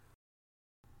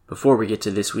Before we get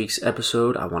to this week's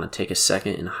episode, I want to take a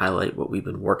second and highlight what we've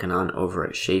been working on over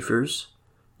at Schaefer's.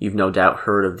 You've no doubt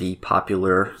heard of the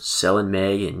popular sell in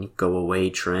May and go away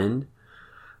trend.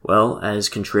 Well, as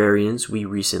contrarians, we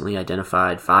recently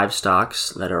identified 5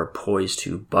 stocks that are poised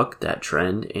to buck that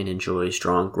trend and enjoy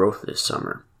strong growth this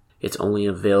summer. It's only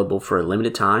available for a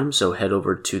limited time, so head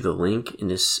over to the link in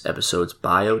this episode's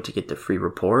bio to get the free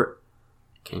report.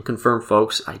 Can confirm,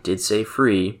 folks, I did say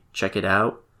free. Check it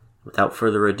out. Without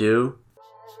further ado,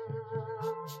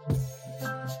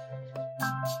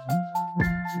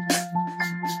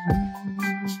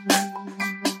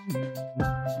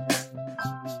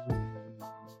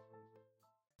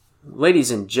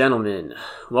 ladies and gentlemen,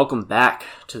 welcome back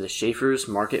to the Schaefer's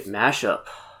Market Mashup.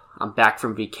 I'm back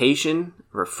from vacation,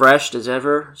 refreshed as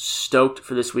ever, stoked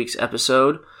for this week's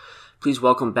episode. Please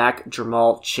welcome back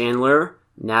Jamal Chandler,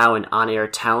 now an on-air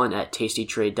talent at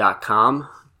tastytrade.com.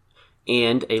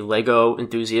 And a Lego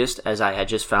enthusiast, as I had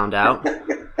just found out.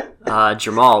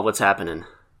 Jamal, what's happening?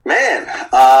 Man,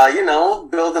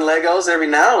 building Legos every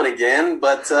now and again,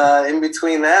 but in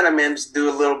between that, I just do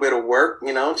a little bit of work,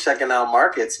 checking out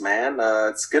markets, man.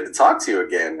 It's good to talk to you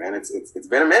again, man. It's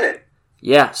been a minute.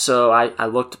 Yeah, so I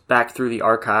looked back through the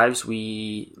archives.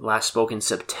 We last spoke in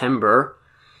September.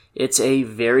 It's a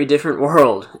very different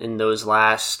world in those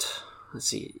last,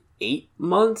 8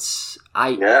 months?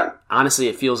 Honestly,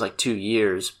 it feels like 2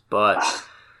 years, but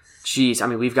geez,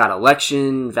 we've got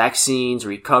election, vaccines,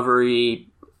 recovery,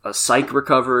 a psych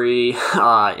recovery,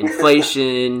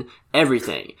 inflation,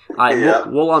 everything.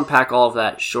 We'll unpack all of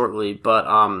that shortly, but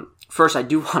first I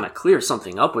do want to clear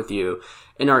something up with you.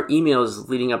 In our emails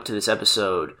leading up to this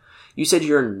episode, you said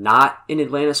you're not an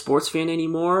Atlanta sports fan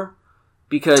anymore?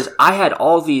 Because I had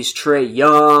all these Trae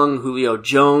Young, Julio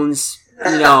Jones,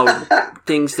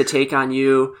 things to take on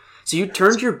you. So you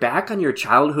turned your back on your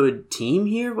childhood team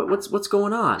here? What's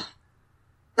going on?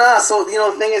 Nah, so,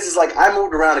 the thing is I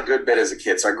moved around a good bit as a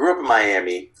kid. So I grew up in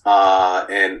Miami,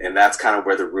 and that's kind of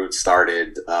where the roots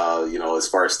started. As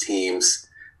far as teams,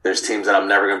 there's teams that I'm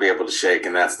never going to be able to shake,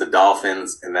 and that's the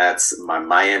Dolphins, and that's my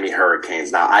Miami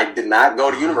Hurricanes. Now, I did not go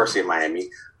to University of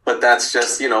Miami, but that's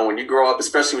just, when you grow up,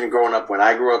 especially when you're growing up, when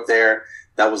I grew up there,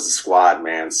 that was the squad,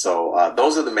 man. So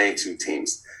those are the main 2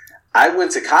 teams. I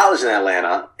went to college in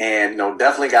Atlanta, and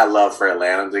definitely got love for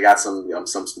Atlanta. They got some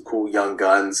cool young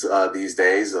guns these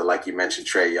days, like you mentioned,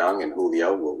 Trae Young and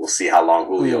Julio. We'll see how long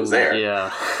Julio's there.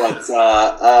 Yeah. But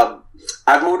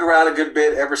I've moved around a good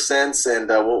bit ever since, and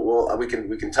we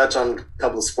can touch on a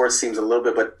couple of sports teams a little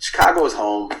bit. But Chicago is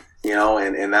home,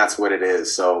 and that's what it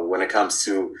is. So when it comes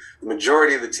to the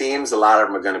majority of the teams, a lot of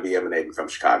them are going to be emanating from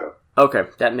Chicago. Okay,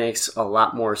 that makes a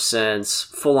lot more sense.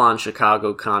 Full-on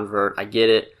Chicago convert. I get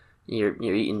it. You're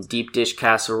eating deep dish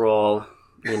casserole.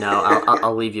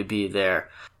 I'll leave you be there.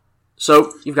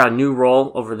 So you've got a new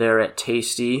role over there at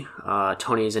Tasty.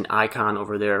 Tony is an icon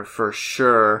over there for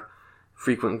sure.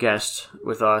 Frequent guest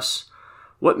with us.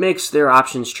 What makes their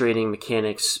options trading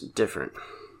mechanics different?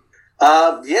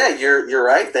 You're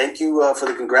right. Thank you for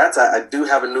the congrats. I do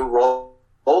have a new role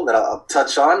that I'll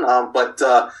touch on.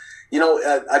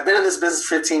 I've been in this business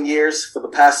for 15 years. For the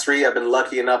past 3, I've been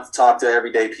lucky enough to talk to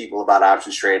everyday people about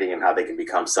options trading and how they can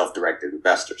become self-directed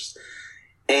investors.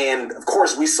 And, of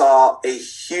course, we saw a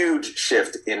huge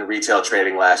shift in retail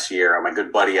trading last year. My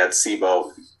good buddy at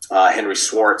SIBO, Henry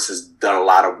Schwartz, has done a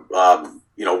lot of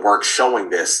work showing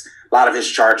this. A lot of his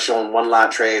charts showing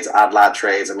one-lot trades, odd-lot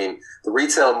trades. The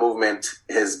retail movement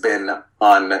has been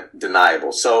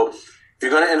undeniable. So if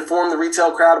you're going to inform the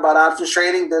retail crowd about options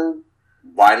trading, then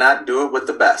why not do it with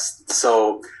the best?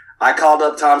 So I called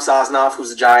up Tom Sosnoff,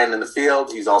 who's a giant in the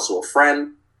field. He's also a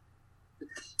friend.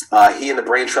 He and the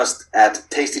brain trust at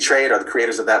Tasty Trade are the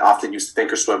creators of that often used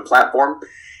Thinkorswim platform.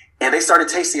 And they started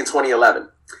Tasty in 2011.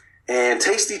 And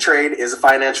Tasty Trade is a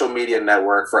financial media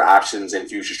network for options and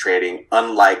futures trading,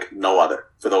 unlike no other,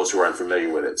 for those who are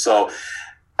unfamiliar with it. So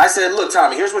I said, look,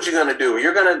 Tommy, here's what you're going to do.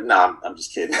 I'm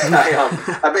just kidding.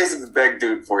 I basically begged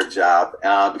dude for a job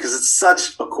because it's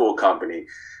such a cool company.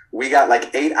 We got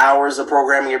 8 hours of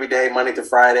programming every day, Monday to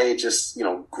Friday. Just,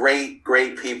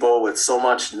 great people with so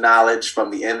much knowledge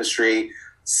from the industry.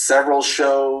 Several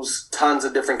shows, tons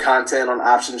of different content on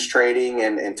options trading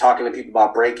and talking to people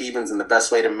about break evens and the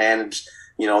best way to manage,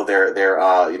 their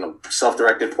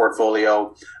self-directed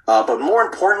portfolio. But more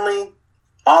importantly,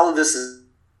 all of this is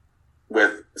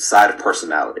with side of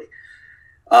personality.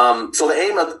 So the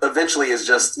aim eventually is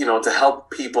just, to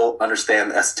help people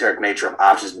understand the esoteric nature of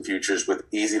options and futures with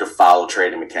easy to follow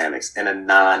trading mechanics in a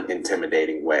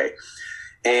non-intimidating way.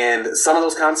 And some of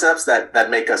those concepts that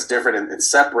make us different and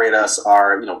separate us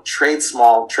are, trade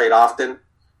small, trade often.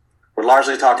 We're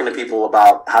largely talking to people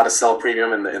about how to sell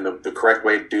premium and the correct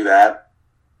way to do that.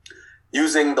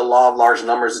 Using the law of large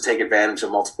numbers to take advantage of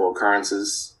multiple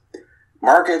occurrences.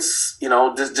 Markets,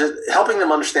 just helping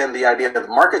them understand the idea that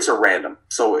markets are random.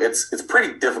 So it's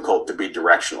pretty difficult to be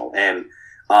directional. And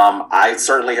I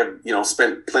certainly have,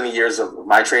 spent plenty of years of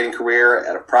my trading career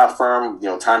at a prop firm.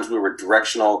 Times we were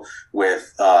directional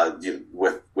with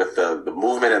the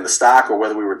movement in the stock, or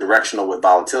whether we were directional with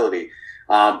volatility.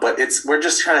 But we're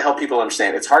just trying to help people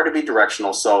understand it's hard to be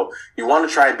directional. So you want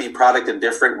to try and be product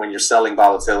indifferent when you're selling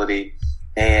volatility,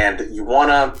 and you want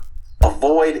to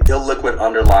avoid illiquid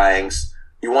underlyings.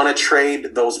 You want to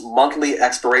trade those monthly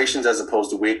expirations as opposed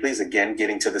to weeklies. Again,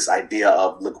 getting to this idea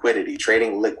of liquidity,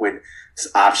 trading liquid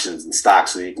options and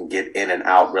stocks so you can get in and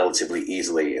out relatively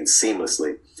easily and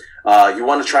seamlessly. You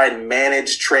want to try and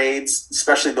manage trades,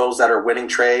 especially those that are winning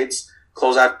trades.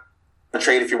 Close out a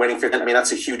trade if you're winning 50. I mean,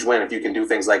 that's a huge win if you can do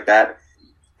things like that.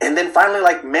 And then finally,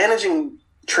 like managing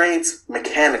trades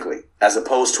mechanically as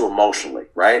opposed to emotionally,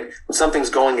 right? When something's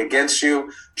going against you,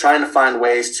 trying to find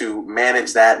ways to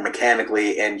manage that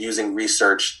mechanically and using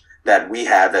research that we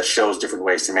have that shows different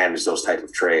ways to manage those type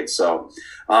of trades. So,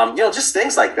 just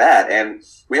things like that. And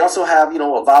we also have, a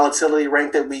volatility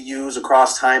rank that we use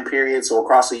across time periods. So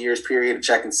across a year's period to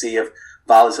check and see if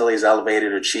volatility is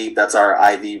elevated or cheap. That's our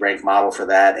IV rank model for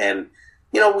that. And,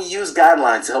 we use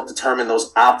guidelines to help determine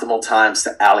those optimal times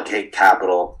to allocate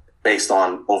capital based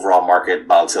on overall market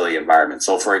volatility environment.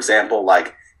 So for example,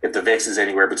 like if the VIX is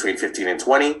anywhere between 15 and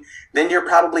 20, then you're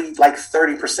probably like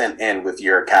 30% in with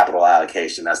your capital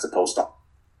allocation as opposed to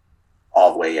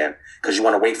all the way in, because you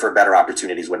want to wait for better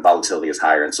opportunities when volatility is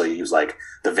higher. And so you use like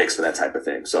the VIX for that type of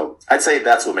thing. So I'd say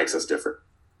that's what makes us different.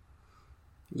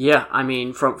 Yeah. I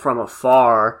mean, from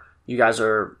afar, you guys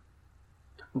are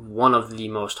one of the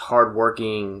most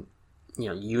hardworking,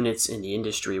 units in the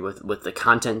industry with the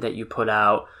content that you put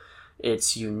out.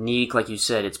 It's unique, like you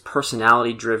said, it's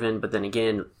personality driven, but then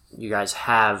again, you guys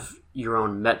have your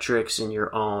own metrics and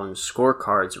your own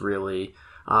scorecards really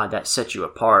that set you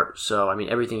apart. So, I mean,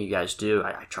 everything you guys do,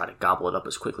 I try to gobble it up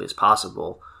as quickly as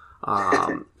possible.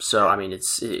 So, I mean,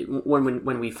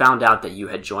 when we found out that you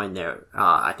had joined there,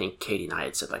 I think Katie and I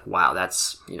had said like, wow,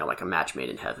 that's, like a match made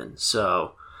in heaven.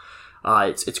 So,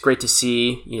 it's great to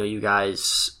see, you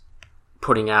guys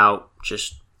putting out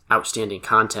just outstanding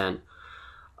content.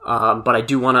 But I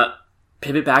do want to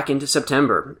pivot back into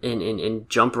September and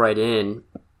jump right in.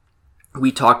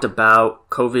 We talked about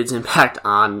COVID's impact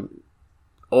on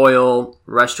oil,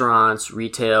 restaurants,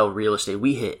 retail, real estate.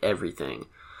 We hit everything.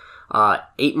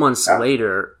 8 months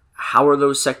later, how are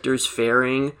those sectors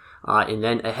faring? And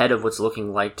then ahead of what's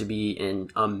looking like to be an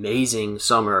amazing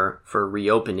summer for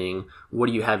reopening, what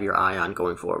do you have your eye on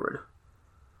going forward?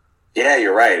 Yeah,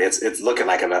 you're right. It's looking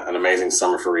like an amazing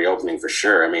summer for reopening for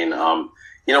sure. I mean,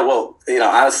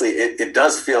 honestly, it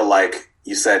does feel like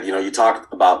you said, you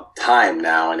talked about time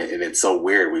now, and it's so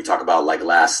weird. We talk about like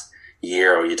last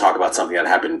year, or you talk about something that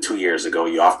happened 2 years ago.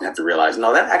 You often have to realize,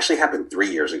 no, that actually happened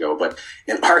 3 years ago. But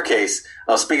in our case,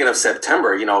 speaking of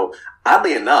September,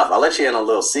 oddly enough, I'll let you in a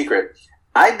little secret.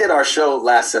 I did our show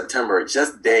last September,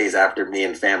 just days after me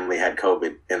and family had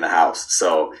COVID in the house.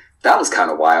 So that was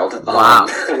kind of wild. Wow.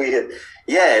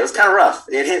 It was kind of rough.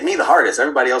 It hit me the hardest.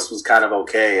 Everybody else was kind of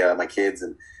okay. My kids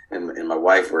and my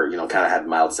wife were, kind of had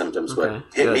mild symptoms, but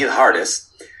hit me the hardest.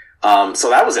 So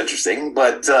that was interesting.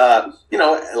 But,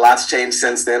 lots changed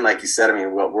since then. Like you said, I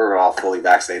mean, we're all fully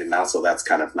vaccinated now, so that's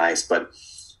kind of nice. But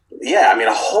yeah, I mean,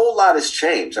 a whole lot has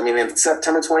changed. I mean, in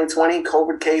September 2020,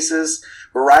 COVID cases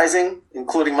were rising,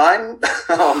 including mine.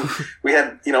 We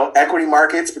had, equity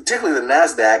markets, particularly the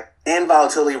NASDAQ, and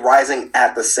volatility rising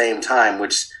at the same time,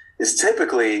 which is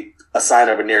typically a sign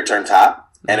of a near-term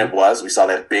top. And it was. We saw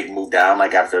that big move down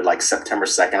like after like September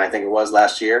 2nd, I think it was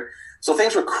last year. So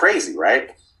things were crazy,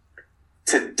 right?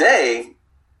 Today,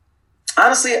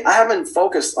 honestly, I haven't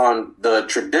focused on the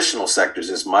traditional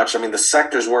sectors as much. I mean, the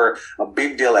sectors were a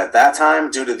big deal at that time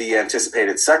due to the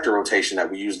anticipated sector rotation that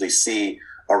we usually see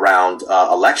around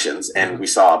elections. And we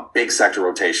saw a big sector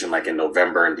rotation like in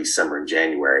November and December and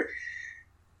January.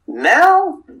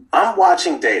 Now I'm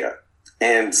watching data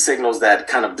and signals that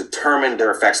kind of determine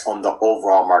their effects on the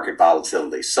overall market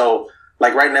volatility. So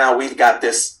like right now, we've got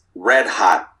this red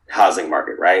hot housing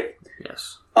market, right?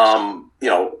 Yes.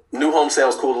 New home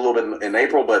sales cooled a little bit in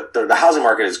April, but the housing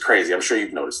market is crazy. I'm sure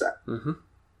you've noticed that. Mm-hmm.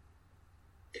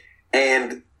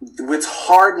 And it's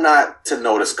hard not to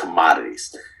notice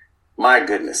commodities. My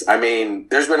goodness. I mean,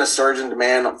 there's been a surge in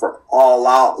demand for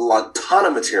a ton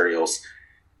of materials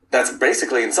that's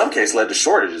basically in some cases led to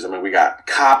shortages. I mean, we got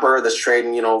copper that's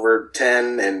trading, over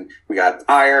 10, and we got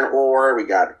iron ore, we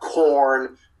got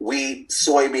corn, wheat,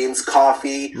 soybeans,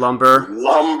 coffee, lumber.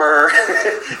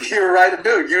 You're right,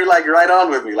 dude. You're like right on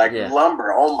with me. Like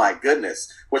lumber. Oh my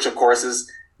goodness. Which of course is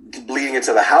bleeding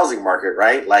into the housing market,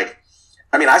 right? Like,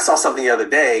 I mean, I saw something the other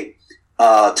day,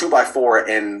 2x4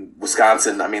 in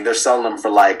Wisconsin. I mean, they're selling them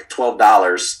for like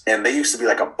 $12 and they used to be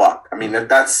like $1. I mean, if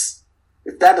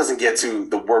that doesn't get to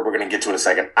the word we're going to get to in a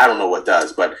second, I don't know what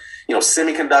does. But, you know,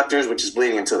 semiconductors, which is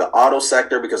bleeding into the auto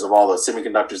sector because of all the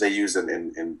semiconductors they use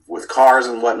in with cars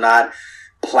and whatnot,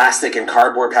 plastic and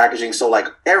cardboard packaging. So like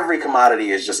every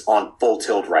commodity is just on full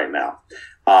tilt right now.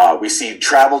 We see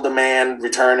travel demand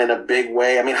return in a big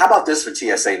way. I mean, how about this for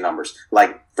TSA numbers?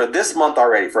 Like for this month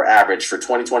already, for average for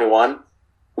 2021,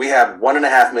 we have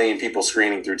 1.5 million people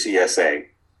screening through TSA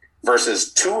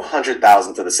versus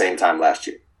 200,000 for the same time last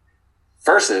year.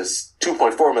 Versus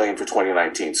 2.4 million for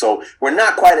 2019. So we're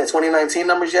not quite at 2019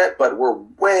 numbers yet, but we're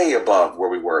way above where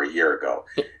we were a year ago.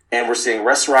 And we're seeing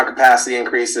restaurant capacity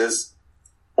increases.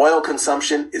 Oil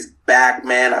consumption is back,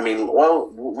 man. I mean,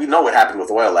 oil, we know what happened with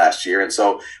oil last year. And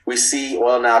so we see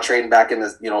oil now trading back in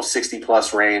the 60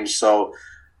 plus range. So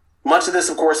much of this,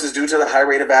 of course, is due to the high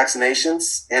rate of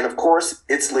vaccinations. And of course,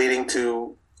 it's leading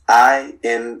to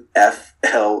inflation.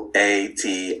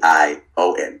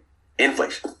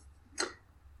 Inflation.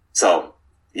 So,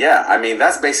 yeah, I mean,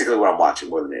 that's basically what I'm watching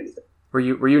more than anything. Were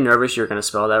you nervous you were going to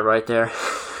spell that right there?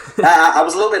 I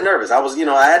was a little bit nervous. I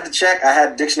had to check. I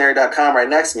had dictionary.com right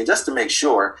next to me just to make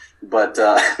sure. But,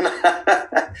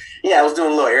 yeah, I was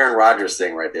doing a little Aaron Rodgers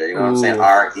thing right there. You know what I'm saying?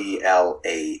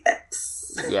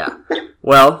 RELAX. Yeah.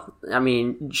 Well, I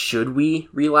mean, should we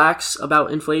relax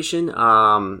about inflation?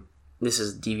 This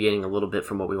is deviating a little bit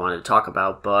from what we wanted to talk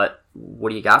about, but what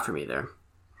do you got for me there?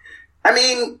 I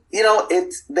mean, you know,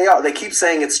 they keep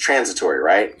saying it's transitory,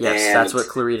 right? Yes, and that's what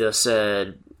Clarita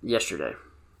said yesterday.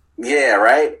 Yeah,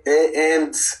 right.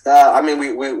 And I mean, we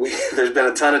there's been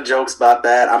a ton of jokes about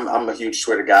that. I'm a huge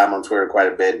Twitter guy. I'm on Twitter quite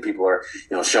a bit, and people are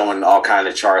showing all kind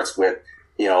of charts with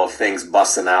things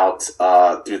busting out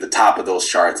through the top of those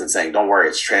charts and saying, "Don't worry,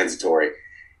 it's transitory."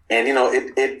 And you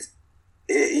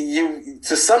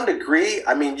to some degree,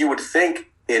 I mean, you would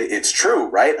think it's true,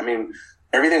 right? I mean.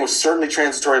 Everything was certainly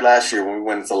transitory last year when we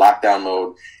went into lockdown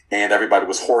mode and everybody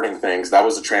was hoarding things. That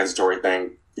was a transitory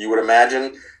thing. You would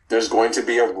imagine there's going to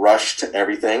be a rush to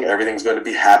everything. Everything's going to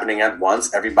be happening at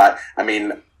once. Everybody, I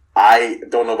mean, I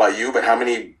don't know about you, but how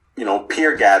many,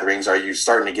 peer gatherings are you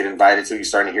starting to get invited to? You're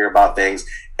starting to hear about things.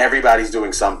 Everybody's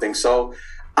doing something. So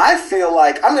I feel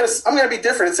like I'm going to be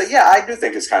different and say, yeah, I do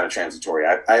think it's kind of transitory.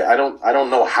 I don't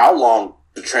know how long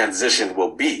the transition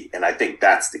will be. And I think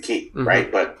that's the key, right?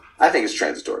 But I think it's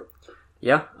transitory.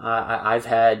 Yeah,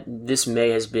 this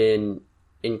May has been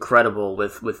incredible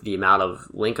with the amount of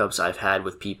link-ups I've had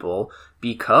with people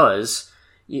because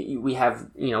we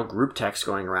have, group text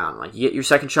going around. Like, you get your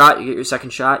second shot, you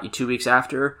 2 weeks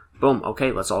after, boom,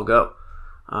 okay, let's all go.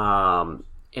 And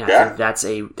I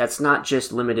think that's not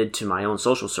just limited to my own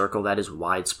social circle, that is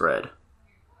widespread.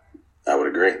 I would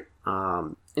agree.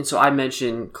 And so I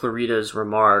mentioned Clarita's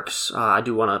remarks. I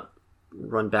do want to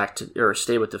run back to or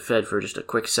stay with the Fed for just a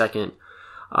quick second.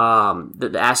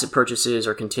 The asset purchases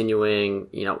are continuing.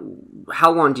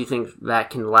 How long do you think that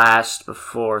can last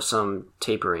before some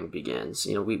tapering begins?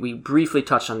 We briefly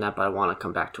touched on that, but I want to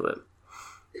come back to it.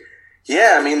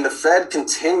 Yeah, I mean, the Fed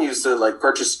continues to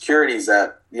purchase securities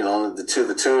at to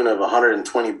the tune of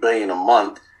 $120 billion a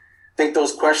month. I think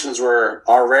those questions were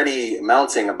already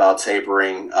mounting about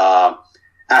tapering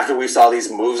after we saw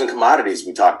these moves in commodities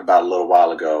we talked about a little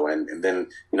while ago. And then,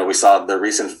 we saw the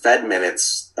recent Fed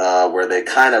minutes where they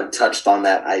kind of touched on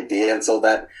that idea. And so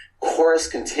that chorus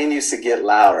continues to get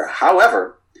louder.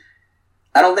 However,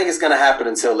 I don't think it's going to happen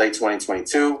until late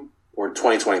 2022 or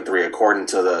 2023, according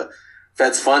to the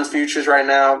Fed's funds futures right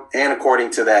now, and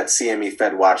according to that CME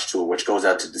Fed Watch tool, which goes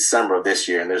out to December of this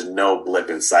year. And there's no blip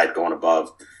in sight going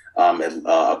above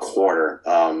a quarter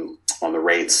on the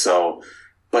rates. So,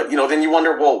 but, then you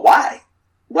wonder, well, why?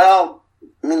 Well,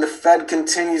 I mean, the Fed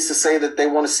continues to say that they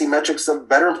want to see metrics of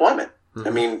better employment. Mm-hmm.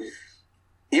 I mean,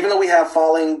 even though we have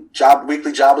falling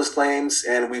weekly jobless claims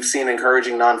and we've seen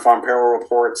encouraging non-farm payroll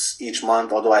reports each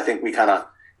month, although I think we kind of,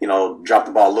 dropped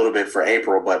the ball a little bit for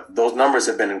April, but those numbers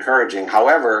have been encouraging.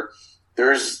 However,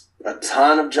 there's a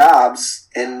ton of jobs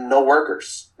and no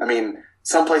workers. I mean,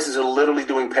 some places are literally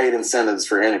doing paid incentives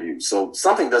for interviews. So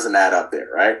something doesn't add up there,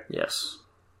 right? Yes.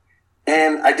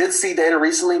 And I did see data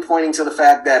recently pointing to the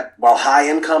fact that while high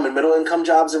income and middle income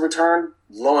jobs have returned,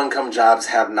 low-income jobs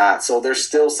have not. So there's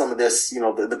still some of this,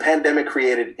 the pandemic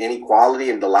created inequality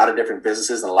in a lot of different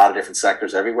businesses and a lot of different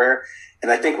sectors everywhere.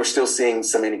 And I think we're still seeing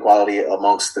some inequality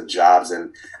amongst the jobs.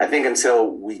 And I think until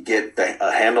we get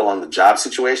a handle on the job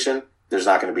situation, there's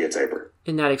not going to be a taper.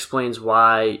 And that explains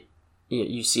why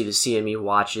you see the CME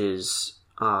watches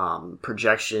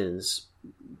projections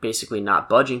basically not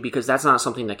budging, because that's not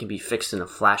something that can be fixed in a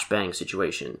flash bang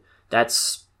situation.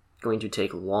 That's going to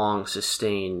take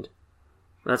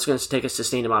that's going to take a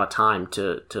sustained amount of time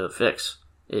to fix.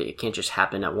 It can't just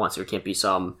happen at once. There can't be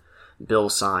some bill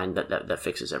signed that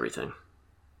fixes everything.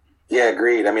 Yeah,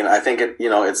 agreed. I mean, I think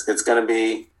it's going to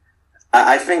be.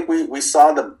 I think we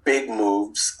saw the big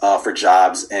moves for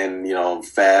jobs in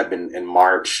Feb and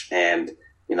March, and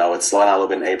it's slowing down a little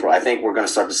bit in April. I think we're going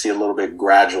to start to see a little bit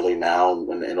gradually now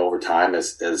and over time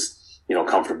as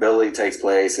comfortability takes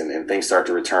place and things start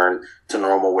to return to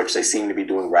normal, which they seem to be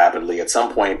doing rapidly. At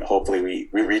some point, hopefully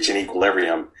we reach an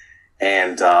equilibrium.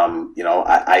 And,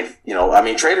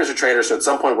 traders are traders. So at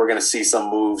some point we're going to see some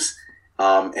moves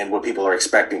and what people are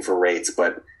expecting for rates.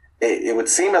 But it would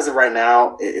seem as of right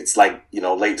now, it's like,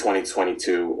 late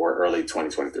 2022 or early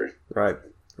 2023. Right.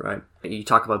 You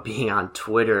talk about being on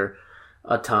Twitter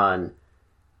a ton.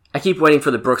 I keep waiting for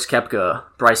the Brooks Koepka,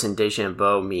 Bryson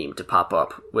DeChambeau meme to pop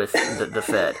up with the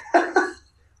Fed.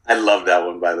 I love that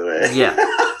one, by the way. Yeah.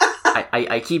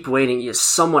 I keep waiting.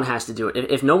 Someone has to do it.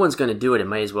 If no one's going to do it, it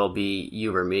may as well be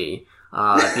you or me,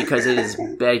 because it is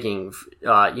begging.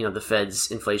 The Fed's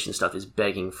inflation stuff is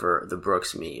begging for the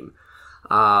Brooks meme.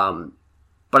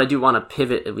 But I do want to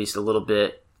pivot at least a little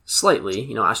bit,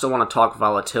 slightly. I still want to talk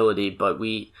volatility, but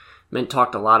we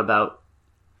talked a lot about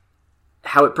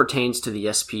how it pertains to the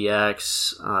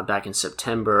SPX back in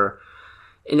September.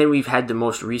 And then we've had the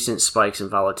most recent spikes in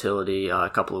volatility a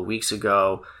couple of weeks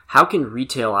ago. How can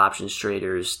retail options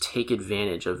traders take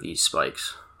advantage of these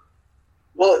spikes?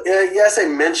 Well, yes, I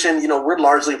mentioned, we're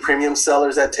largely premium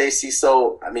sellers at Tasty.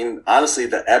 So, honestly,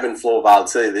 the ebb and flow of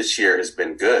volatility this year has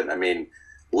been good.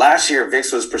 Last year,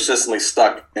 VIX was persistently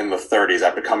stuck in the 30s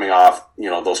after coming off,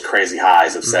 those crazy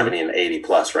highs of 70 and 80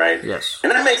 plus, right? Yes.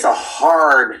 And that makes a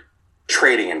hard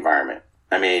trading environment.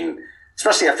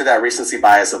 Especially after that recency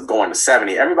bias of going to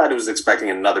 70, everybody was expecting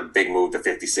another big move to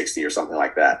 50, 60 or something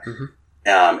like that. Mm-hmm.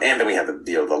 And then we had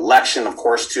the election, of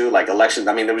course, too.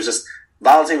 There was just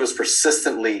volatility was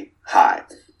persistently high.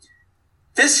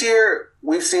 This year,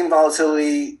 we've seen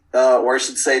volatility, or I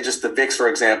should say just the VIX, for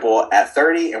example, at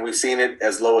 30, and we've seen it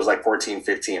as low as 14,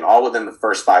 15, all within the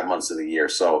first 5 months of the year.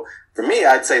 So for me,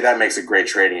 I'd say that makes a great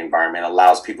trading environment,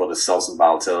 allows people to sell some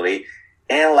volatility,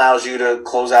 and allows you to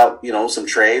close out, some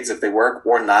trades if they work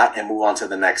or not and move on to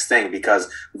the next thing, because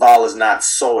vol is not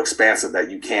so expansive that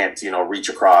you can't, reach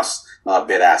across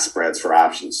bid-ask spreads for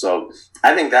options. So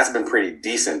I think that's been pretty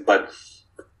decent, but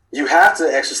you have to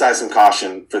exercise some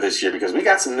caution for this year because we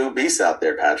got some new beasts out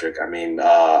there, Patrick.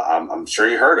 I'm sure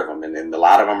you heard of them, and a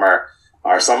lot of them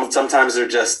are sometimes they're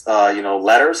just,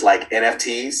 letters like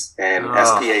NFTs and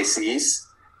SPACs,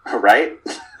 right?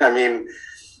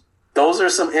 Those are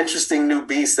some interesting new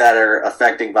beasts that are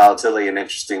affecting volatility in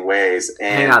interesting ways.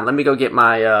 And hang on, let me go get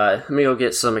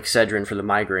some Excedrin for the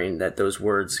migraine that those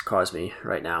words cause me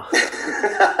right now.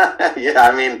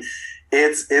 Yeah,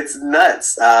 it's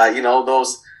nuts.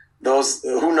 Those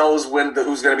who knows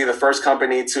who's going to be the first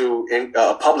company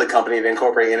a public company to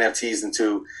incorporate NFTs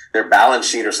into their balance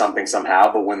sheet or something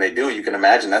somehow. But when they do, you can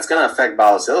imagine that's going to affect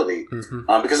volatility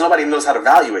because nobody knows how to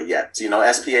value it yet.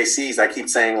 SPACs, I keep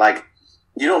saying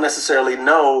you don't necessarily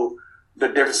know the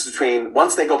difference between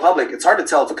once they go public. It's hard to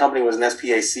tell if a company was an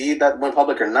SPAC that went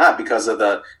public or not because of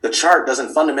the chart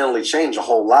doesn't fundamentally change a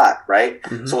whole lot, right?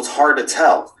 Mm-hmm. So it's hard to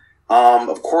tell.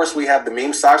 Of course, we have the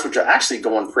meme stocks, which are actually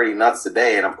going pretty nuts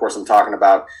today. And of course, I'm talking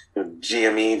about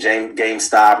GME,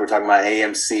 GameStop. We're talking about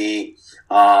AMC.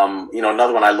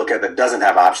 Another one I look at that doesn't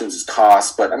have options is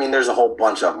Cost. But there's a whole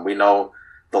bunch of them. We know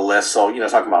the list. So,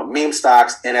 talking about meme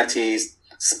stocks, NFTs,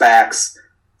 SPACs.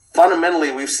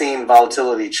 Fundamentally, we've seen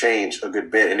volatility change a good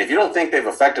bit. And if you don't think they've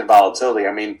affected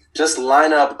volatility, just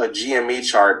line up a GME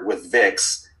chart with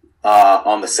VIX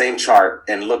on the same chart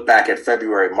and look back at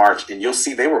February, March, and you'll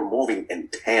see they were moving in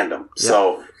tandem. Yep.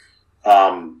 So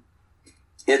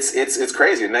it's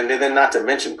crazy. And then not to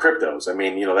mention cryptos.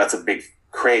 That's a big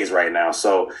craze right now.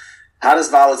 So how does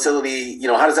volatility,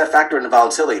 how does that factor into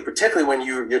volatility, particularly when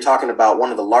you're talking about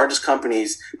one of the largest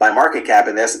companies by market cap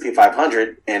in the S&P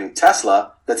 500 and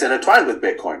Tesla that's intertwined with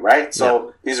Bitcoin, right?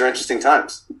 So These are interesting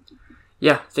times.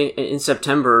 Yeah, I think in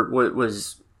September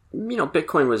was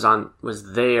Bitcoin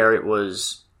was there, it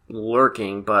was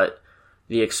lurking, but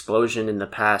the explosion in the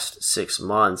past 6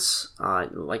 months,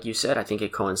 like you said, I think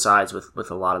it coincides with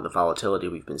a lot of the volatility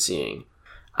we've been seeing.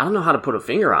 I don't know how to put a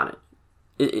finger on it.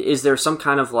 Is there some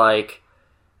kind of like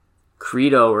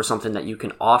credo or something that you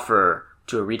can offer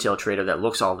to a retail trader that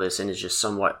looks all this and is just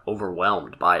somewhat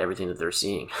overwhelmed by everything that they're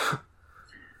seeing?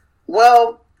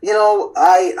 Well,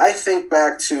 I think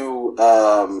back to,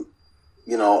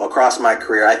 across my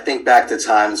career, I think back to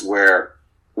times where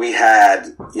we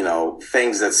had,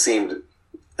 things that seemed,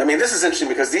 I mean, this is interesting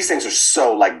because these things are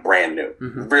so like brand new,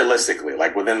 realistically,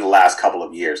 like within the last couple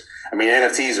of years. I mean,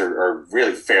 NFTs are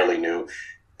really fairly new.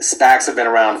 SPACs have been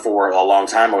around for a long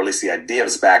time, or at least the idea of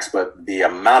SPACs, but the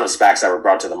amount of SPACs that were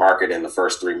brought to the market in the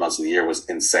first 3 months of the year was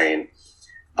insane.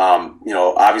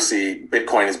 Obviously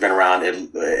Bitcoin has been around.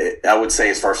 I would say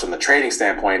as far as from the trading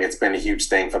standpoint, it's been a huge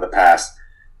thing for the past,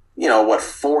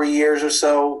 4 years or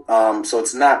so. So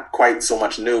it's not quite so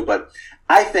much new, but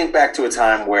I think back to a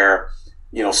time where,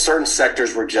 certain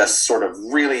sectors were just sort of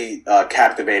really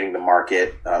captivating the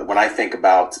market. When I think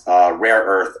about rare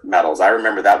earth metals, I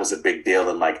remember that was a big deal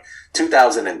in like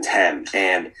 2010.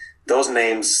 And those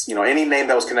names, any name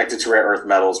that was connected to rare earth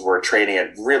metals were trading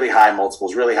at really high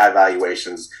multiples, really high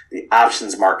valuations. The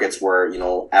options markets were,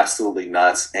 absolutely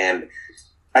nuts. And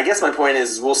I guess my point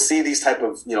is we'll see these type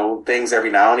of, things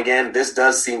every now and again. This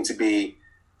does seem to be,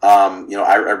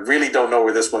 I really don't know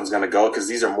where this one's going to go because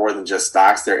these are more than just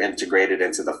stocks. They're integrated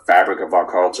into the fabric of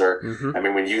our culture. I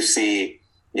mean, when you see,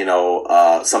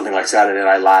 something like Saturday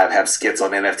Night Live have skits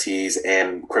on NFTs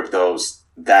and cryptos,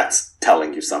 that's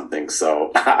telling you something.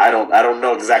 So I don't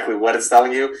know exactly what it's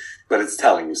telling you, but it's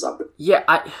telling you something. Yeah,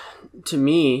 to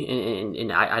me,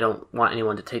 and I don't want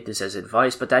anyone to take this as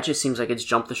advice, but that just seems like it's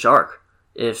jumped the shark.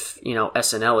 If,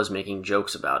 SNL is making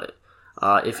jokes about it.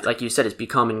 If, like you said, it's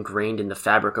become ingrained in the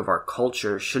fabric of our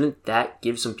culture, shouldn't that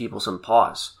give some people some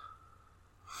pause?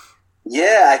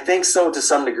 Yeah, I think so to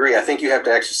some degree. I think you have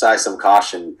to exercise some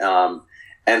caution.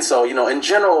 And so, in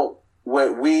general,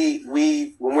 when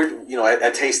we're,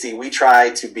 at Tasty, we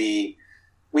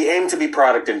aim to be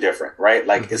product indifferent, right?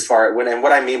 Like and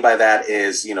what I mean by that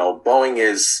is, Boeing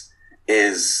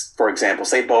is, for example,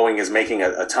 say Boeing is making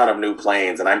a ton of new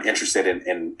planes and I'm interested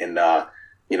in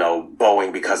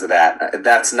Boeing because of that.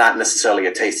 That's not necessarily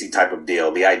a Tasty type of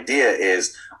deal. The idea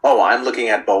is, I'm looking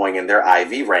at Boeing and their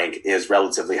IV rank is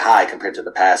relatively high compared to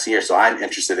the past year. So I'm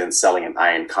interested in selling an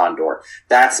Iron Condor.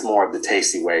 That's more of the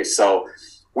Tasty way. So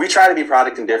we try to be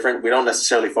product indifferent. We don't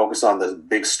necessarily focus on the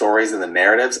big stories and the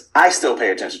narratives. I still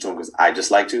pay attention to them because I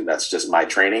just like to. That's just my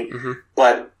training.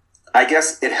 But I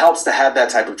guess it helps to have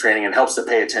that type of training and helps to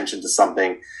pay attention to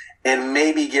something and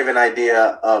maybe give an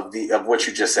idea of what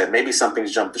you just said. Maybe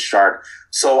something's jumped the shark.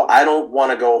 So I don't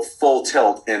want to go full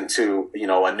tilt into,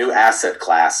 a new asset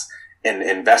class in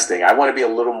investing. I want to be a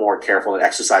little more careful and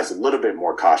exercise a little bit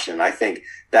more caution. I think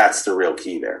that's the real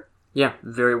key there. Yeah,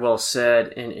 very well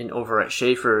said. And over at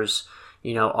Schaefer's,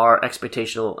 our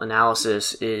expectational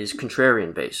analysis is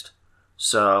contrarian based.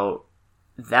 So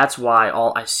that's why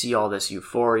I see all this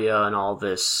euphoria and all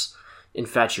this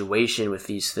infatuation with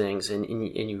these things, and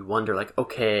you wonder, like,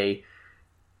 okay,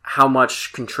 how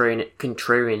much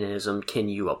contrarianism can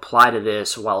you apply to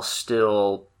this while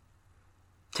still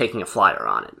taking a flyer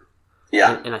on it?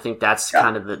 Yeah. And I think that's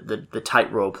kind of the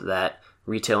tightrope that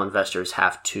retail investors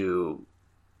have to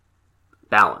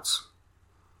balance.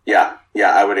 Yeah,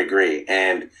 I would agree.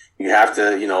 And you have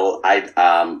to,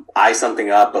 eye something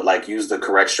up, but like use the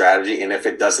correct strategy. And if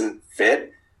it doesn't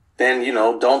fit, then,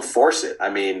 don't force it. I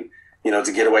mean,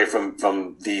 to get away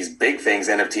from these big things,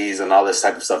 NFTs and all this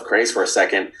type of stuff craze for a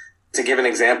second, to give an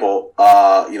example,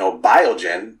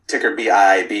 Biogen, ticker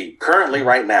BIIB, currently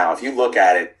right now, if you look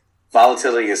at it,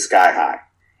 volatility is sky high.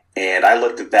 And I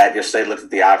looked at that yesterday, looked at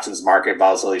the options market,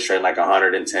 volatility is trading like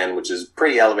 110, which is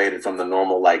pretty elevated from the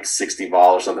normal like 60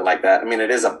 vol or something like that. I mean,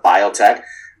 it is a biotech,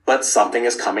 but something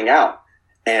is coming out.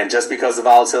 And just because the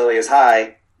volatility is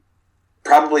high,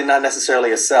 probably not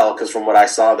necessarily a sell, because from what I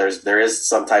saw, there is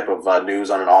some type of news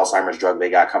on an Alzheimer's drug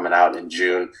they got coming out in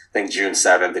June. I think June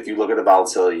 7th. If you look at the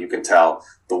volatility, you can tell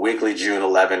the weekly June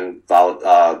 11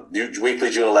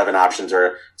 options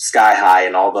are sky high,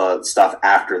 and all the stuff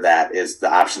after that is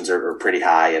the options are pretty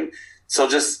high. And so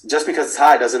just because it's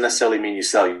high doesn't necessarily mean you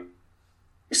sell. You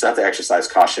still have to exercise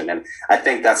caution, and I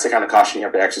think that's the kind of caution you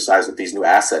have to exercise with these new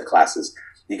asset classes.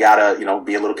 You gotta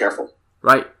be a little careful.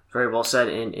 Right. Very well said,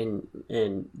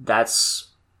 and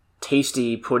that's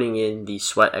Tasty putting in the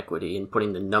sweat equity and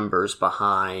putting the numbers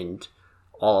behind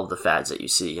all of the fads that you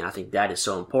see, and I think that is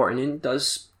so important and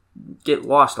does get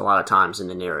lost a lot of times in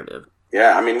the narrative.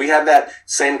 Yeah, I mean, we have that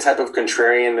same type of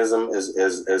contrarianism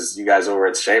as you guys over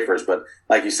at Schaefer's, but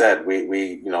like you said,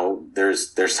 we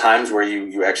there's times where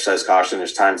you exercise caution.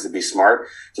 There's times to be smart.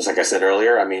 Just like I said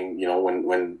earlier, I mean,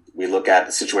 when we look at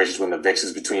the situations when the VIX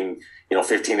is between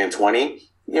 15 and 20,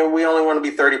 we only want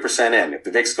to be 30% in. If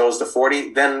the VIX goes to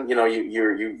 40, then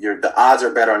you're the odds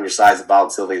are better on your side. The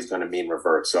volatility is going to mean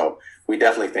revert. So we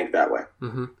definitely think that way.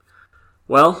 Mm-hmm.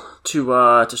 Well,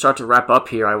 to start to wrap up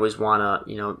here, I always want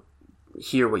to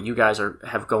hear what you guys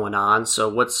have going on. So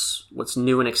what's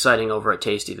new and exciting over at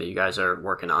Tasty that you guys are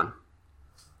working on?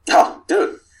 Oh,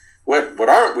 dude, what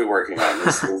aren't we working on?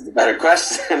 This is the better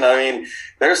question. I mean,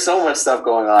 there's so much stuff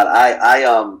going on.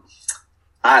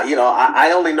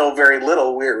 I only know very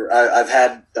little. I've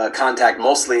had contact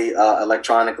mostly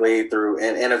electronically through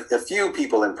and a few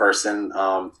people in person.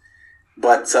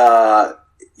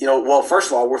 Well, first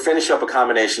of all, we're finishing up a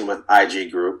combination with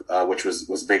IG Group, which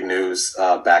was big news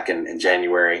back in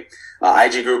January.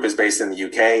 IG Group is based in the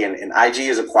UK, and IG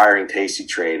is acquiring Tasty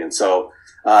Trade. And so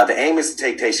the aim is to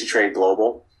take Tasty Trade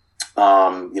global.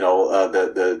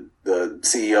 The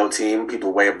CEO team,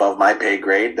 people way above my pay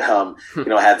grade,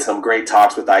 had some great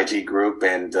talks with IG Group,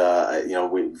 and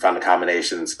we found a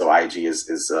combination. So IG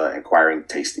is acquiring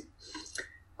Tasty.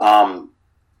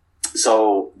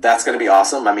 So that's going to be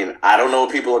awesome. I mean, I don't know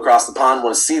if people across the pond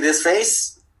want to see this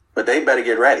face, but they better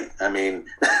get ready. I mean,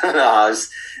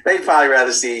 they'd probably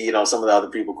rather see, some of the other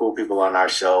cool people on our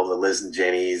show, the Liz and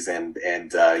Jenny's and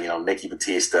Nikki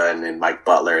Batista and Mike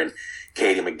Butler and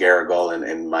Katie McGarrigle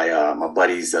and my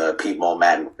buddies, Pete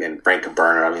Molmat and Frank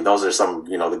Caberner. I mean, those are some,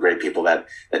 the great people that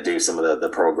do some of the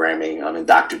programming. I mean,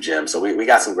 Dr. Jim. So we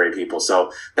got some great people. So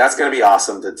that's going to be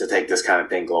awesome to take this kind of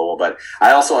thing global. But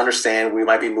I also understand we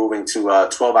might be moving to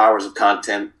 12 hours of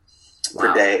content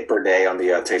per day on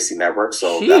the Tasty Network.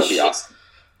 So that'll be awesome.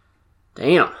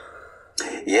 Damn.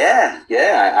 Yeah.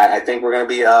 I think we're going to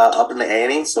be up in the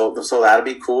ante. So that'll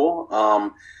be cool.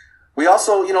 We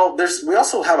also, we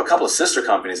also have a couple of sister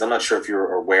companies. I'm not sure if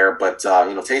you're aware, but,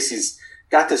 Tasty's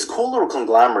got this cool little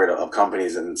conglomerate of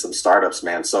companies and some startups,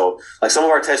 man. So like some of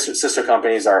our sister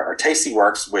companies are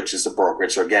Tastyworks, which is a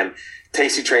brokerage. So again,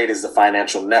 Tasty Trade is the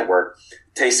financial network.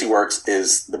 Tastyworks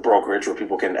is the brokerage where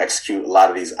people can execute a lot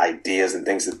of these ideas and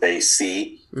things that they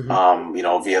see,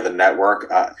 via the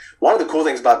network. One of the cool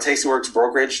things about Tastyworks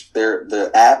brokerage,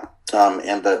 the app,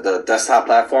 and the desktop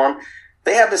platform,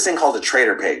 they have this thing called the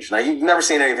trader page. Now, you've never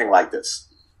seen anything like this.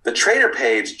 The trader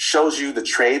page shows you the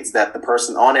trades that the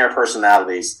on-air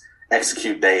personalities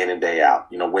execute day in and day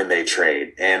out, when they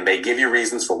trade. And they give you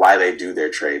reasons for why they do their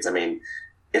trades. I mean,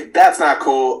 if that's not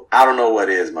cool, I don't know what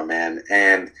is, my man.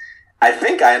 And I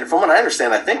think, from what I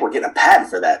understand, I think we're getting a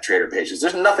patent for that trader pages.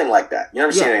 There's nothing like that. You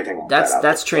never seen anything like that.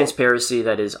 That's transparency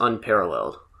that is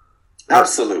unparalleled.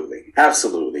 Absolutely.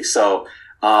 So,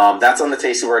 that's on the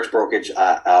Tastyworks brokerage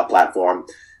platform.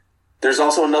 There's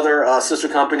also another sister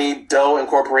company, Doe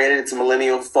Incorporated. It's a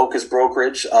millennial-focused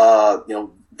brokerage.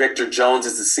 Victor Jones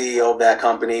is the CEO of that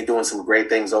company, doing some great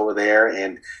things over there,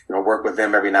 and work with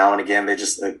them every now and again. They're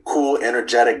just a cool,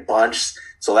 energetic bunch.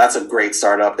 So that's a great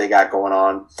startup they got going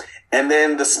on. And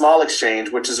then the Small Exchange,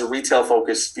 which is a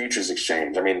retail-focused futures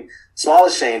exchange. I mean, Small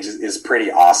Exchange is pretty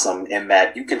awesome in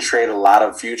that you can trade a lot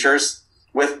of futures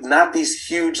with not these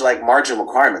huge margin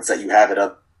requirements that you have at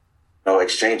other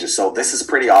exchanges. So this is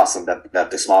pretty awesome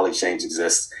that the Small Exchange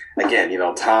exists. Again,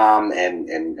 Tom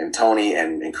and Tony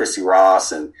and Christy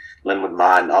Ross and Linwood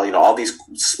Mott, all these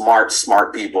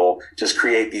smart people just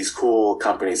create these cool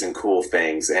companies and cool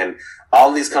things. And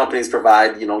all these companies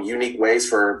provide, unique ways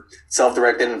for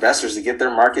self-directed investors to get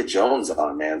their Market Jones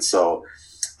on, man. So,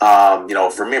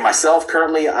 for me, myself,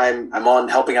 currently I'm on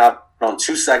helping out on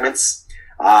 2 segments.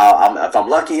 If I'm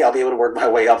lucky, I'll be able to work my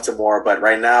way up to more. But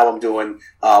right now I'm doing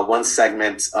one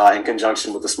segment in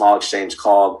conjunction with the Small Exchange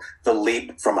called The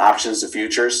Leap from Options to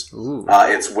Futures.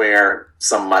 It's where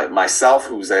myself,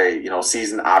 who's a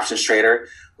seasoned options trader,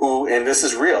 and this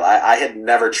is real. I had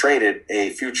never traded a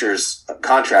futures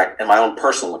contract in my own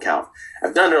personal account.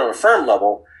 I've done it on a firm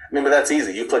level. I mean, but that's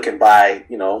easy. You click and buy,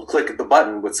 click the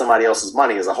button with somebody else's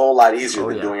money is a whole lot easier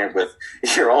than doing it with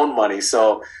your own money.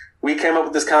 So we came up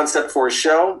with this concept for a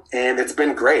show, and it's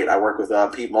been great. I work with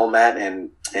Pete Molmat and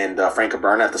Frank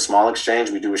Caberna at the Small Exchange.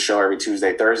 We do a show every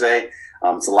Tuesday, Thursday.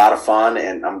 It's a lot of fun,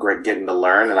 and I'm great getting to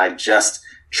learn. And I just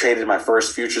traded my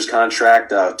first futures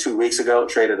contract 2 weeks ago.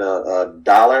 Traded a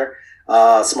dollar,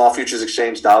 small futures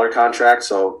exchange dollar contract.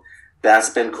 So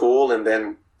that's been cool. And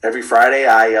then every Friday,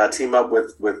 I team up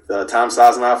with Tom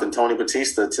Sosnoff and Tony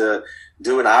Batista to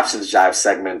do an options jive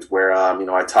segment where,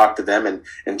 I talk to them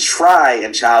and try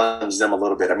and challenge them a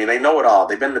little bit. I mean, they know it all.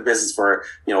 They've been in the business for,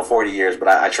 40 years, but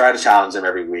I try to challenge them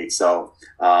every week. So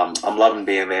I'm loving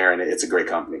being there, and it's a great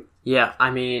company. Yeah,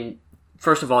 I mean,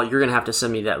 first of all, you're going to have to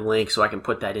send me that link so I can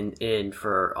put that in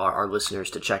for our listeners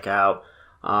to check out,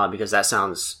 because that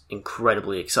sounds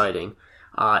incredibly exciting.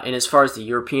 And as far as the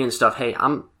European stuff, hey,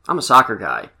 I'm a soccer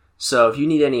guy. So if you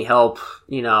need any help,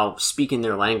 speaking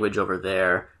their language over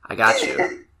there, I got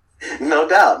you. No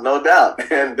doubt.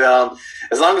 And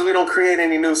as long as we don't create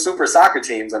any new super soccer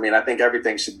teams, I mean, I think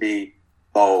everything should be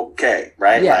okay,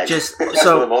 right? Yeah, so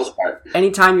for the most part.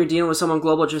 Anytime you're dealing with someone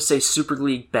global, just say Super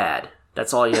League bad.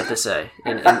 That's all you have to say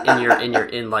in your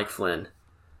in like Flynn.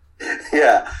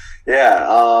 Yeah.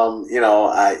 I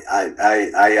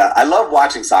love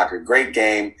watching soccer. Great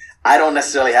game. I don't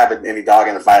necessarily have any dog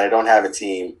in the fight. I don't have a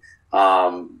team.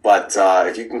 But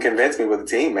if you can convince me with a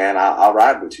team, man, I'll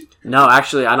ride with you. No,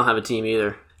 actually, I don't have a team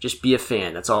either. Just be a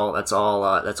fan. That's all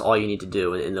you need to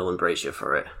do, and they'll embrace you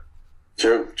for it.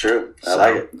 True. I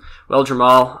like it. Well,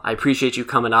 Jamal, I appreciate you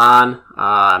coming on.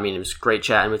 I mean, it was great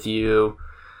chatting with you.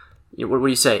 What do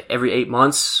you say? Every 8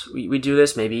 months we do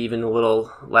this, maybe even a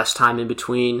little less time in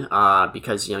between,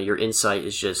 because your insight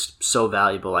is just so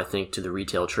valuable, I think, to the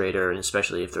retail trader, and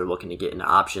especially if they're looking to get into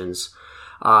options.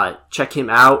 Check him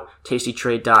out,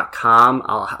 tastytrade.com.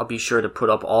 I'll be sure to put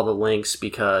up all the links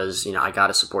because I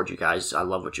gotta support you guys. I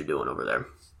love what you're doing over there.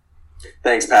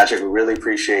 Thanks, Patrick. We really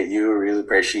appreciate you. We really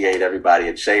appreciate everybody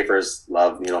at Schaefer's.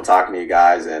 Love, talking to you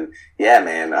guys. And yeah,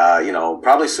 man,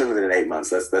 probably sooner than 8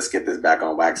 months. Let's get this back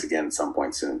on wax again at some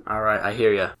point soon. All right. I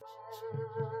hear you.